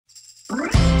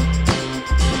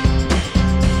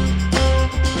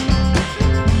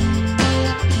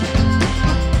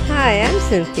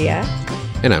Cynthia.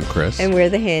 And I'm Chris. And we're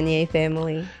the Hanye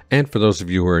family. And for those of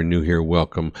you who are new here,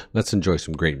 welcome. Let's enjoy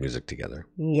some great music together.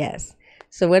 Yes.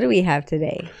 So what do we have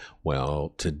today?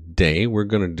 Well, today we're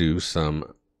going to do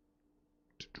some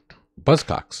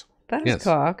Buzzcocks.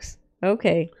 Buzzcocks? Yes.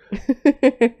 Okay.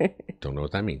 Don't know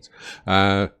what that means.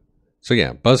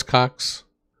 Buzzcocks.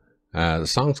 The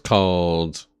song's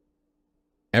called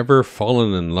Ever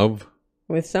Fallen in Love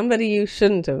with Somebody You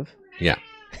Shouldn't Have. Yeah.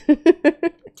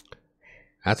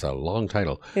 That's a long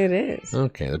title. It is.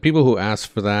 Okay. The people who asked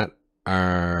for that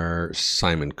are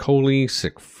Simon Coley,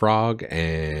 Sick Frog,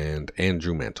 and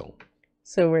Andrew Mantle.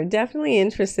 So we're definitely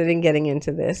interested in getting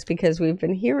into this because we've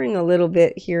been hearing a little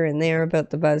bit here and there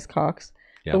about the Buzzcocks,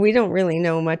 but we don't really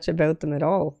know much about them at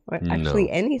all.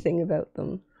 Actually, anything about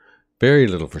them. Very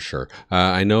little for sure.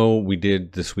 I know we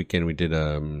did this weekend. We did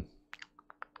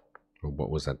what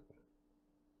was that?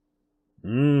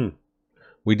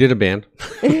 We did a band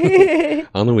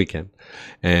on the weekend,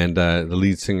 and the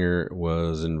lead singer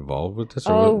was involved with this.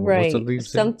 Or right.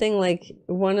 Something like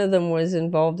one of them was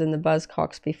involved in the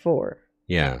Buzzcocks before.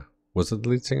 Yeah. Was it the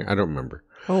lead singer? I don't remember.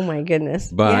 Oh my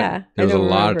goodness. But yeah, there was a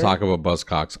lot of talk about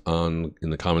Buzzcocks in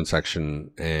the comment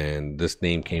section, and this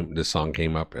song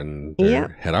came up, and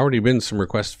there had already been some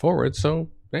requests for it, so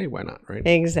hey, why not, right?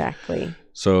 Exactly.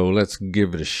 So let's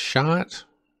give it a shot.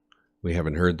 We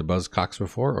haven't heard the Buzzcocks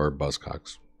before, or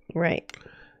Buzzcocks. Right.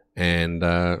 And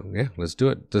let's do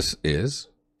it. This is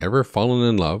Ever Fallen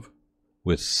in Love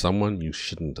with Someone You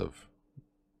Shouldn't Have.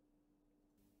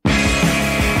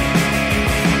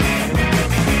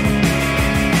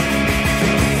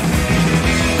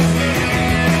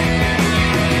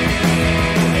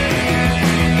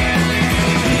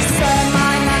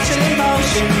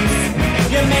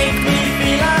 You make me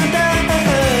feel under the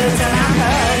hood, and I'm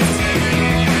hurt.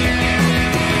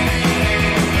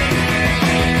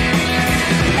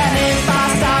 And if I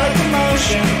start a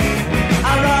commotion,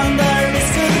 I run the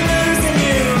risk of losing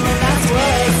you, and that's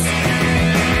worse.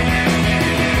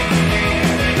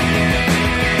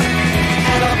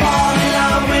 Ever fall in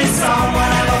love with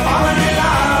someone? Ever fallen in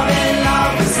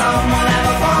love with someone?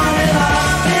 Ever fallen in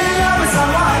love with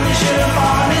someone you should have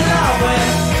fallen in love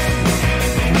with?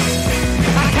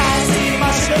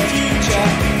 The future,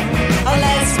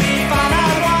 unless we find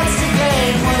out what's to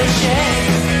blame. What a shame.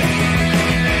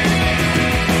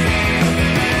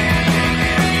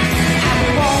 And we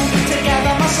won't be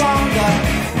together much longer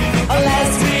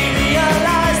unless we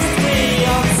realize that we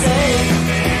are the same.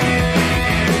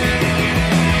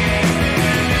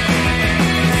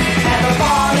 Ever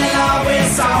fall in love with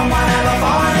someone? Ever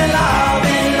fall in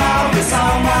love with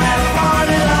someone? Ever fall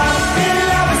in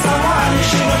love with someone you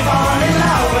should have fallen in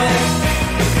love with?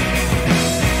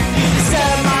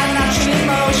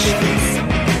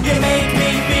 You make me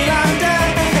feel under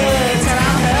the hood, and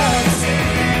I'm hurt.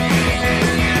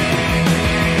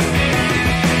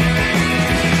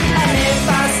 And if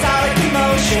I start a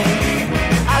commotion,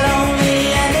 I'll only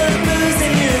end up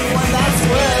losing you, and that's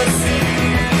worse.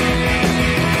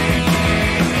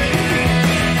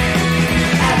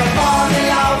 Ever fall in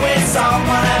love with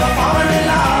someone? Ever fallen in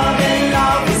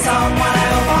love with someone?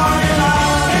 Ever fall in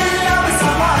love with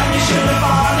someone you should have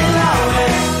fallen in love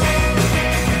with?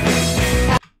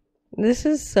 This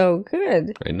is so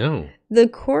good. I know. The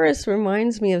chorus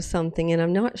reminds me of something, and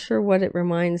I'm not sure what it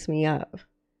reminds me of.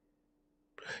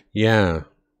 Yeah.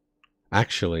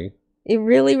 Actually. It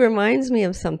really reminds me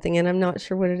of something, and I'm not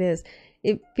sure what it is.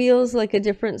 It feels like a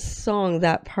different song,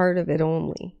 that part of it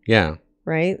only. Yeah.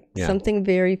 Right? Yeah. Something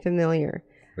very familiar.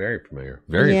 Very familiar.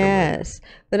 Very familiar. Yes.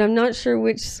 But I'm not sure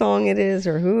which song it is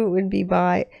or who it would be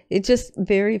by. It's just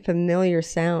very familiar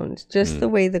sound. Just the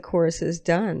way the chorus is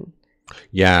done.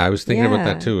 Yeah, I was thinking about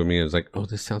that too. I mean, it was like, oh,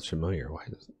 this sounds familiar. What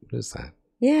is that?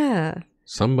 Yeah.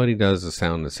 Somebody does a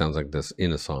sound that sounds like this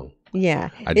in a song. Yeah,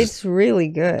 it's really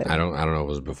good. I don't know if it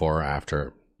was before or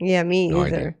after. Yeah, me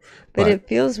either. But it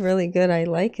feels really good. I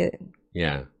like it.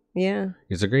 Yeah. Yeah.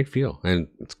 It's a great feel, and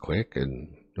it's quick, and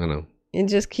I don't know. It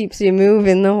just keeps you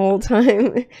moving the whole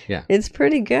time. Yeah. It's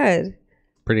pretty good.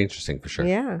 Pretty interesting for sure.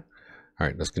 Yeah. All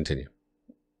right, let's continue.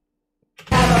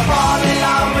 Ever fall in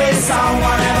love with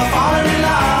someone? Ever fallen in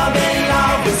love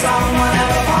with someone?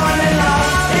 Ever fallen in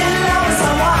love with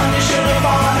someone you should have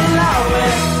fallen in love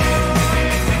with?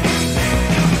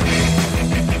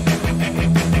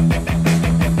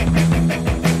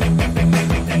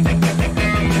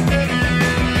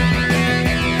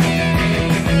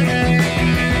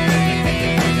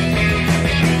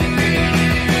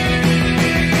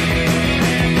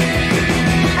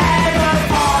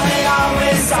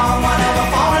 Someone, ever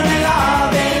fallen in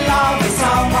love with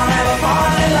someone, ever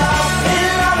fallen in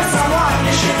love with someone.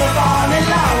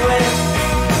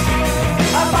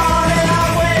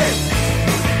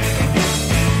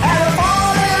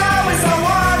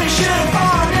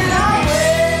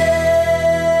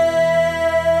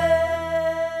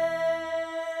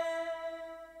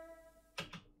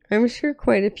 I'm sure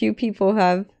quite a few people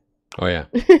have. Oh, yeah.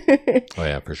 Oh,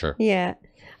 yeah, for sure. Yeah.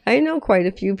 I know quite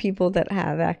a few people that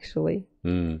have, actually.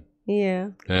 Mm. Yeah.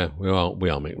 Yeah, we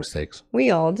all make mistakes. We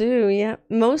all do, yeah.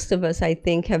 Most of us, I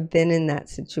think, have been in that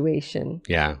situation.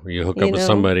 Yeah, you hook up with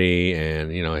somebody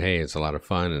and, hey, it's a lot of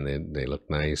fun and they look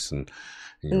nice and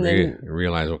you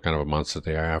realize what kind of a monster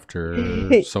they are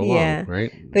after so long,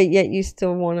 right? But yet you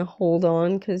still want to hold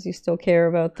on because you still care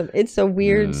about them. It's a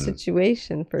weird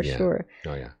situation for sure.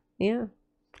 Oh, yeah. Yeah.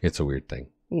 It's a weird thing.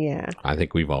 Yeah. I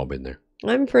think we've all been there.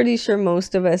 I'm pretty sure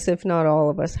most of us, if not all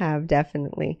of us, have,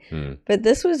 definitely. But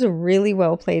this was a really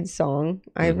well played song.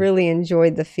 I really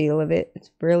enjoyed the feel of it. It's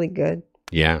really good.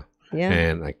 Yeah. Yeah.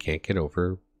 And I can't get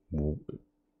over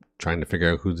trying to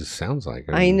figure out who this sounds like.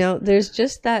 I know. There's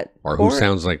just that. Or who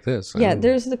sounds like this. Yeah,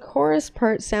 there's the chorus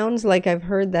part sounds like I've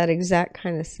heard that exact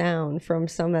kind of sound from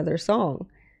some other song.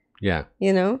 Yeah.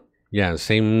 You know? Yeah,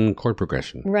 same chord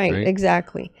progression. Right,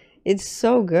 exactly. It's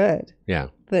so good. Yeah.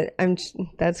 But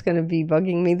that's going to be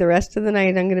bugging me the rest of the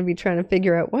night. I'm going to be trying to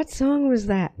figure out what song was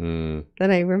that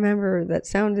that I remember that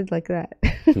sounded like that.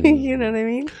 You know what I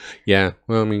mean? Yeah.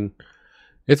 Well, I mean,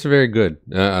 it's very good.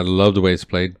 I love the way it's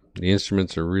played. The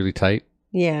instruments are really tight.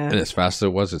 Yeah. And as fast as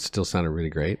it was, it still sounded really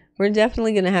great. We're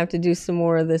definitely going to have to do some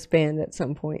more of this band at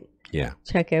some point. Yeah.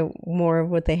 Check out more of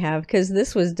what they have because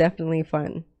this was definitely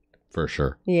fun. For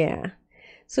sure. Yeah.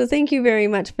 So thank you very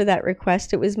much for that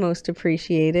request. It was most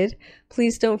appreciated.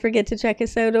 Please don't forget to check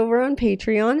us out over on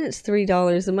Patreon. It's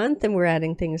 $3 a month and we're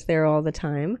adding things there all the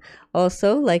time.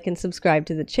 Also, like and subscribe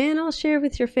to the channel, share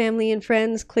with your family and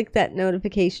friends, click that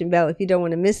notification bell if you don't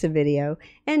want to miss a video,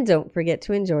 and don't forget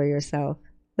to enjoy yourself.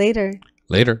 Later.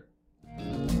 Later.